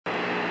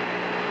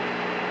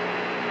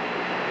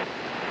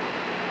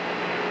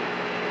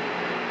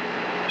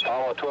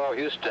12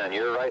 Houston,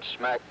 you're right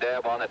smack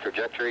dab on the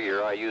trajectory.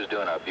 Your IU's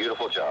doing a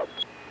beautiful job.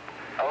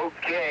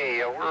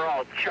 Okay, we're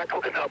all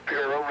chuckling up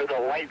here over the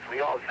lights.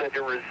 We all said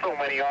there were so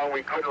many on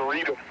we couldn't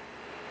read them.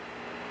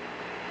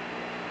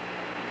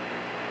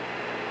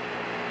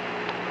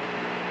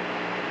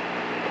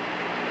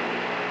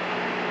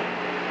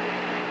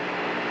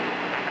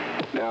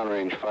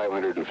 Downrange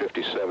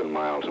 557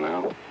 miles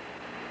now.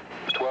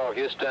 12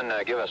 Houston,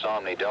 give us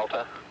Omni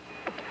Delta.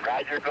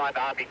 Roger, going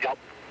to Omni Delta.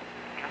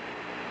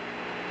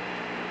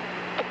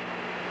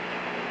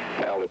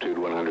 Altitude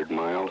 100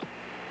 miles.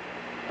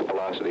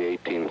 Velocity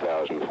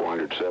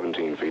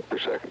 18,417 feet per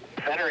second.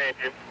 Center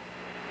engine.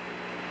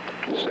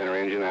 Center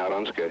engine out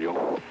on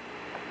schedule.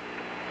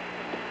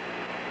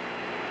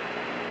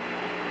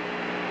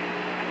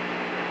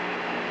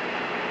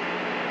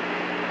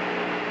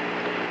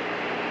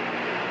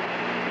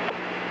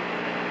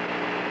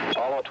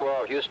 Apollo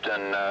 12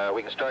 Houston,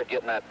 we can start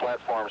getting that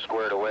platform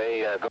squared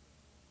away. Go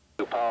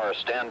to power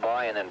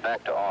standby and then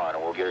back to on,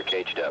 and we'll get her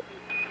caged up.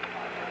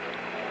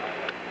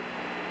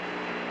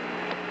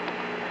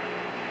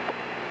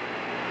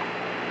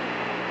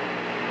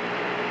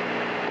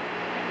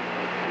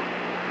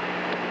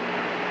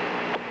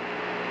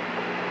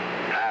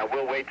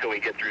 We'll wait till we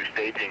get through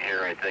staging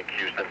here, I think,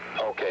 Houston.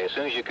 Okay, as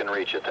soon as you can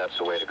reach it, that's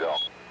the way to go.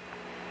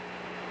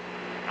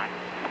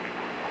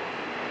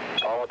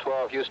 Apollo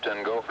 12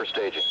 Houston, go for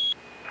staging.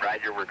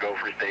 Roger, we're go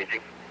for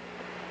staging.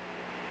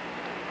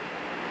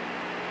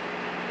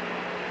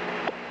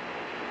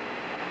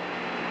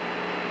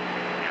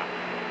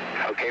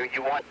 Okay,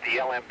 you want the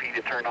LMP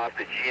to turn off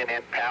the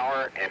GNN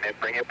power and then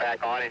bring it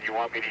back on, and you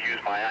want me to use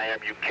my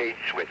IMU cage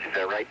switch, is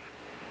that right?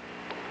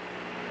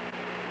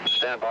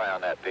 Stand by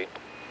on that, Pete.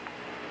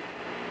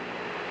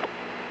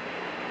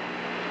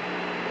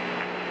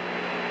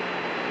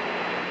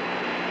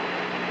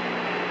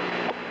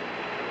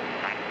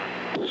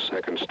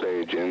 Second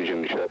stage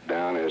engine shut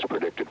down as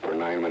predicted for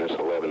 9 minutes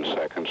 11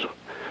 seconds.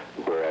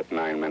 We're at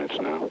 9 minutes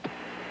now. Did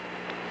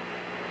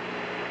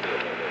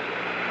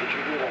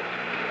you do that?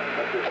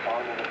 That's your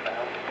song in the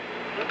sound?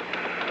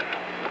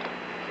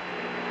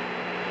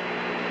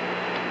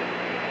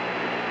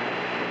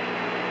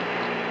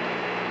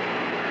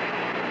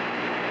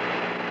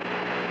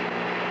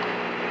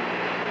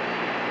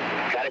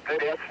 Got a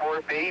good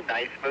S4B,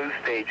 nice smooth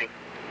staging.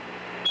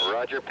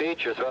 Roger,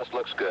 Pete, your thrust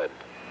looks good.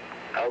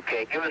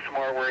 Okay, give us some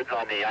more words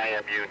on the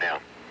IMU now.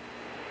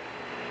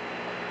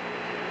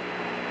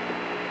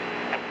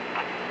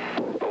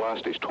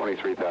 Velocity is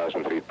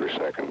 23,000 feet per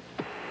second.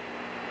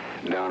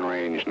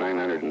 Downrange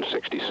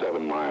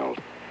 967 miles.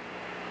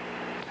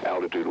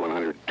 Altitude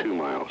 102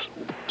 miles.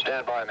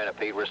 Stand by a minute,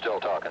 Pete. We're still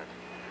talking.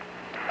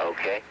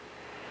 Okay.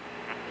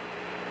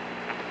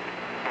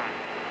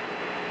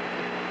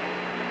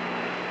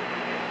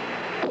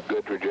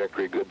 Good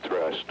trajectory, good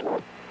thrust.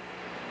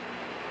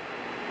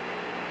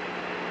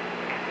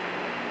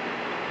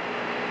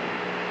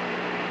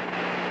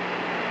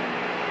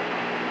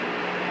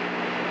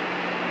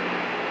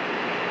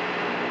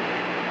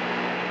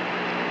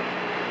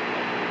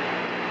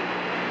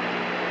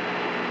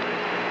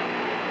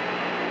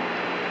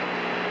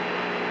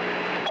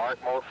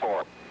 Mode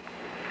 4.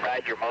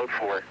 Roger, mode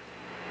 4.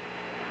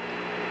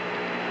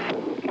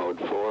 Mode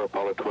 4,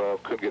 Apollo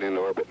 12 could get into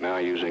orbit now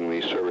using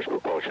the service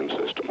propulsion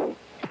system.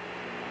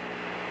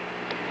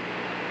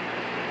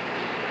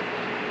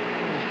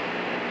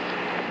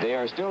 They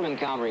are still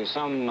encountering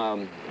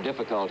some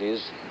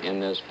difficulties in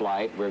this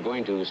flight. We're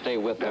going to stay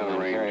with them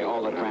and carry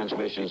all the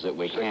transmissions that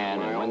we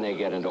can, and when they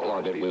get into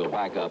orbit, we'll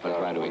back up and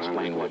try to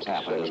explain what's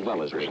happened as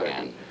well as we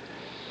can.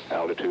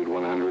 Altitude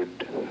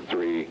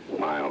 103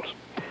 miles.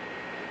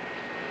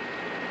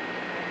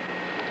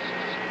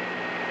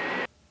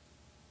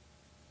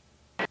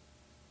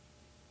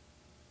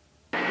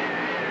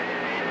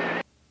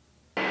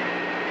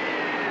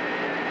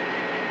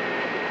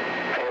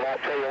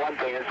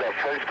 It's a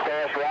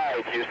first-class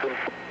ride, Houston.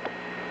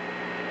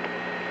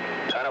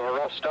 Kind of a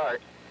rough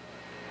start.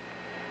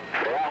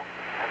 Well,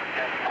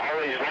 I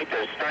always like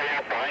to start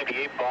out behind the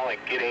 8 ball and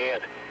get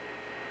ahead.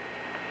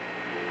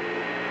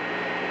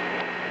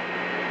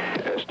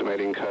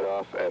 Estimating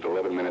cutoff at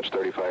 11 minutes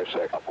 35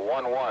 seconds. Up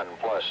 1-1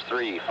 plus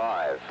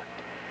 3-5.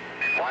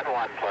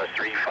 1-1 plus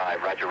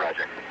 3-5. Roger,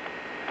 roger.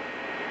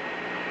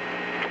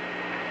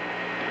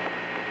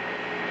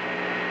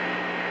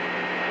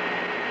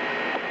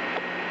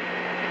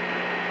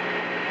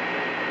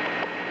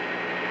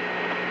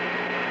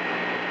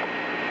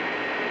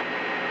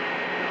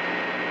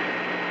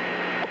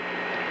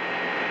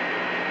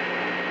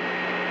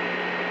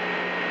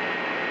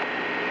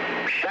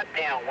 Shut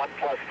down, 1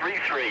 plus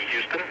 3-3,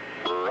 Houston.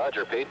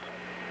 Roger, Pete.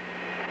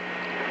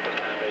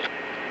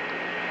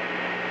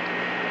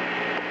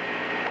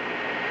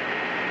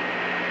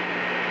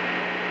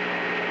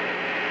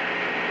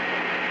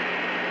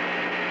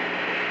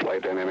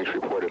 Flight dynamics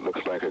report it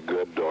looks like a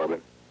good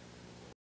orbit.